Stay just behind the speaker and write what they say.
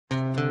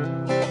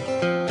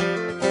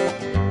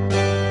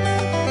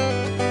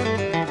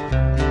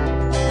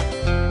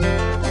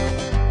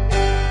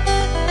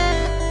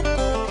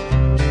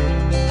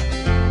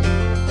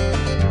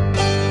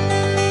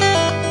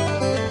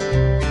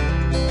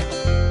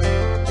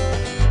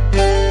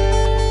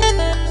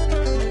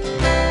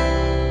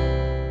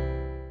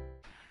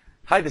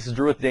Hi, this is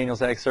Drew with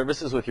Daniels Ag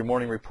Services with your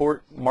morning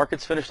report.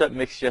 Markets finished up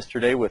mixed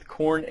yesterday with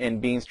corn and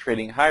beans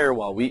trading higher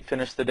while wheat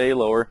finished the day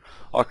lower,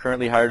 all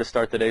currently higher to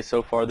start the day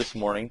so far this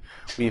morning.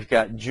 We've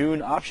got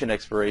June option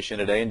expiration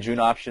today, and June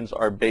options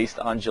are based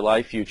on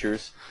July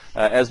futures.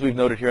 As we've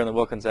noted here on the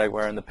Wilkins Ag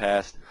Wire in the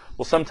past,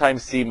 we'll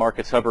sometimes see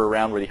markets hover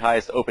around where the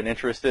highest open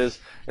interest is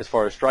as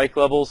far as strike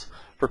levels.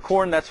 For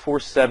corn, that's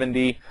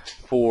 470.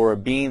 For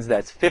beans,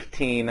 that's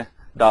 15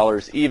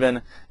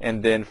 even,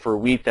 and then for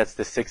wheat that's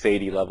the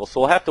 680 level. So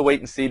we'll have to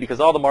wait and see, because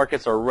all the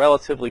markets are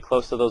relatively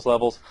close to those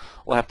levels.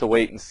 We'll have to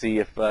wait and see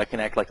if I can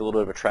act like a little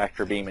bit of a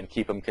tractor beam and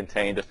keep them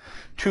contained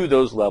to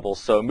those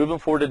levels. So moving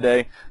forward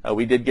today,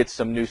 we did get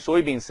some new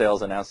soybean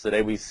sales announced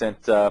today. We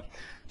sent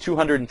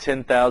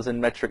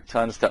 210,000 metric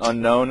tons to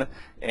unknown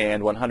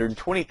and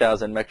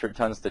 120,000 metric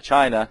tons to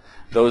China.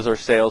 Those are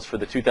sales for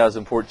the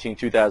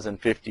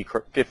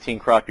 2014-2015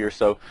 crop year,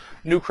 so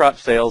new crop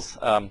sales.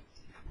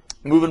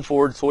 Moving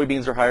forward,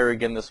 soybeans are higher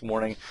again this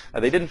morning.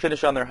 They didn't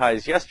finish on their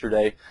highs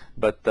yesterday,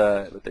 but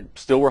they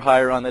still were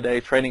higher on the day,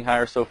 trading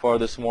higher so far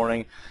this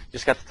morning.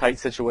 Just got the tight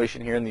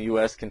situation here in the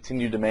U.S.,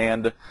 continued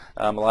demand.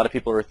 A lot of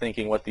people are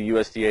thinking what the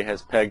USDA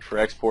has pegged for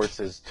exports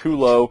is too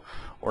low.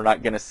 We're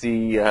not going to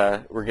see,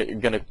 we're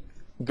going to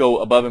go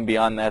above and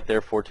beyond that,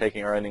 therefore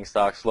taking our ending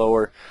stocks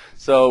lower.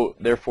 So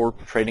therefore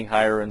trading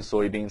higher in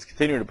soybeans,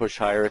 continuing to push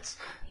higher. It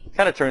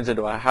kind of turns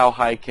into a how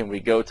high can we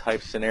go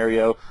type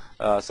scenario.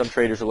 Some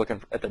traders are looking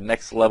at the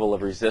next level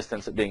of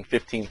resistance at being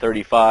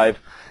 $15.35,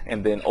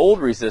 and then old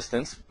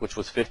resistance, which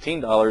was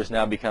 $15,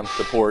 now becomes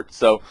support.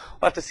 So we'll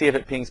have to see if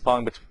it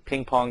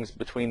ping-pongs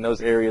between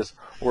those areas,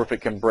 or if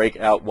it can break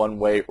out one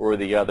way or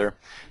the other.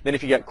 Then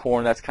if you got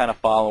corn, that's kind of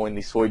following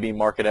the soybean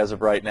market as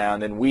of right now.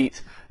 And then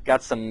wheat,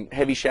 got some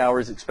heavy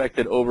showers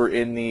expected over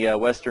in the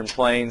western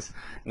plains,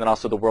 and then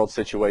also the world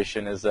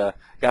situation is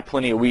got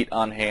plenty of wheat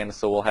on hand,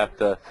 so we'll have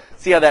to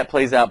see how that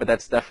plays out, but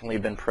that's definitely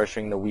been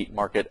pressuring the wheat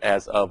market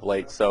as of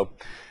late. So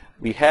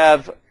we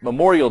have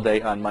Memorial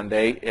Day on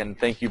Monday, and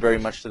thank you very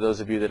much to those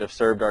of you that have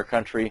served our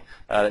country.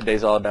 That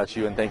day's all about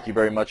you, and thank you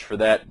very much for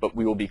that. But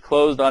we will be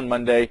closed on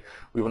Monday.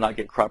 We will not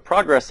get crop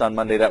progress on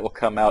Monday. That will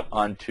come out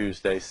on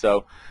Tuesday.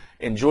 So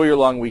enjoy your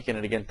long weekend,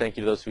 and again, thank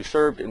you to those who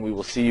served, and we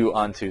will see you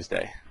on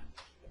Tuesday.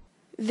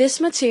 This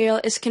material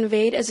is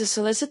conveyed as a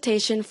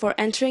solicitation for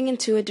entering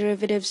into a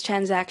derivatives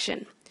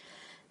transaction.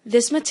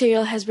 This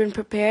material has been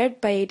prepared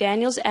by a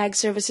Daniels Ag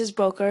Services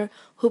broker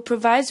who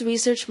provides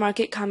research,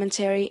 market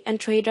commentary, and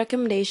trade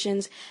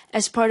recommendations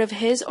as part of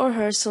his or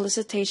her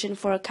solicitation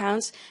for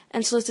accounts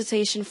and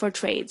solicitation for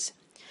trades.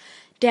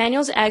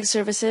 Daniels Ag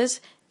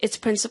Services, its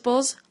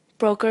principals,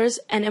 brokers,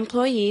 and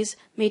employees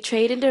may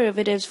trade in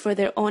derivatives for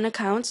their own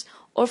accounts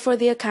or for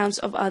the accounts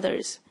of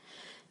others.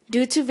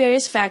 Due to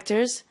various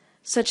factors,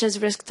 such as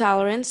risk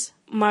tolerance,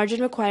 margin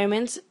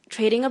requirements,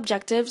 trading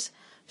objectives,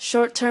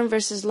 short-term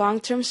versus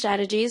long-term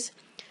strategies,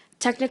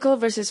 technical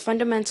versus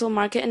fundamental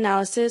market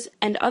analysis,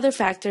 and other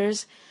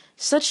factors,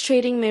 such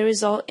trading may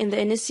result in the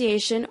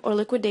initiation or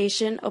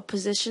liquidation of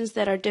positions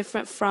that are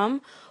different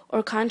from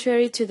or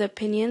contrary to the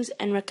opinions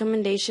and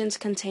recommendations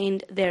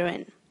contained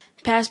therein.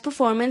 Past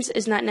performance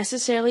is not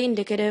necessarily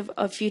indicative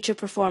of future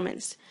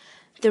performance.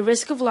 The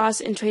risk of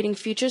loss in trading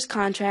futures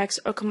contracts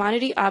or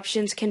commodity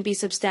options can be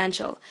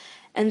substantial,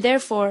 and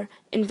therefore,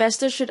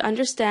 investors should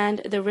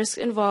understand the risks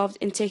involved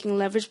in taking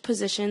leveraged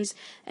positions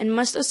and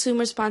must assume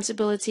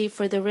responsibility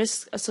for the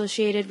risks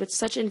associated with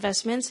such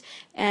investments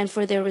and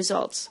for their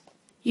results.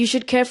 You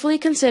should carefully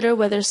consider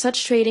whether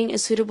such trading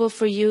is suitable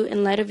for you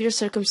in light of your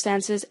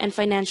circumstances and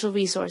financial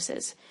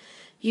resources.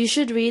 You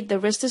should read the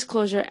risk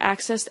disclosure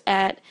accessed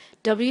at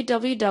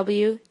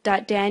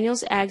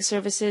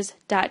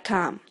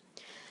www.danielsagservices.com.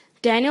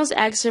 Daniels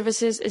Ag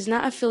Services is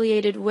not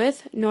affiliated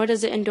with, nor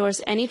does it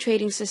endorse any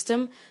trading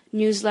system,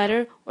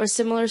 newsletter, or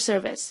similar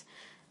service.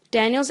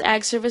 Daniels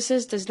Ag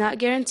Services does not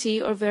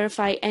guarantee or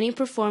verify any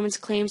performance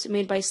claims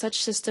made by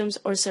such systems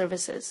or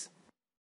services.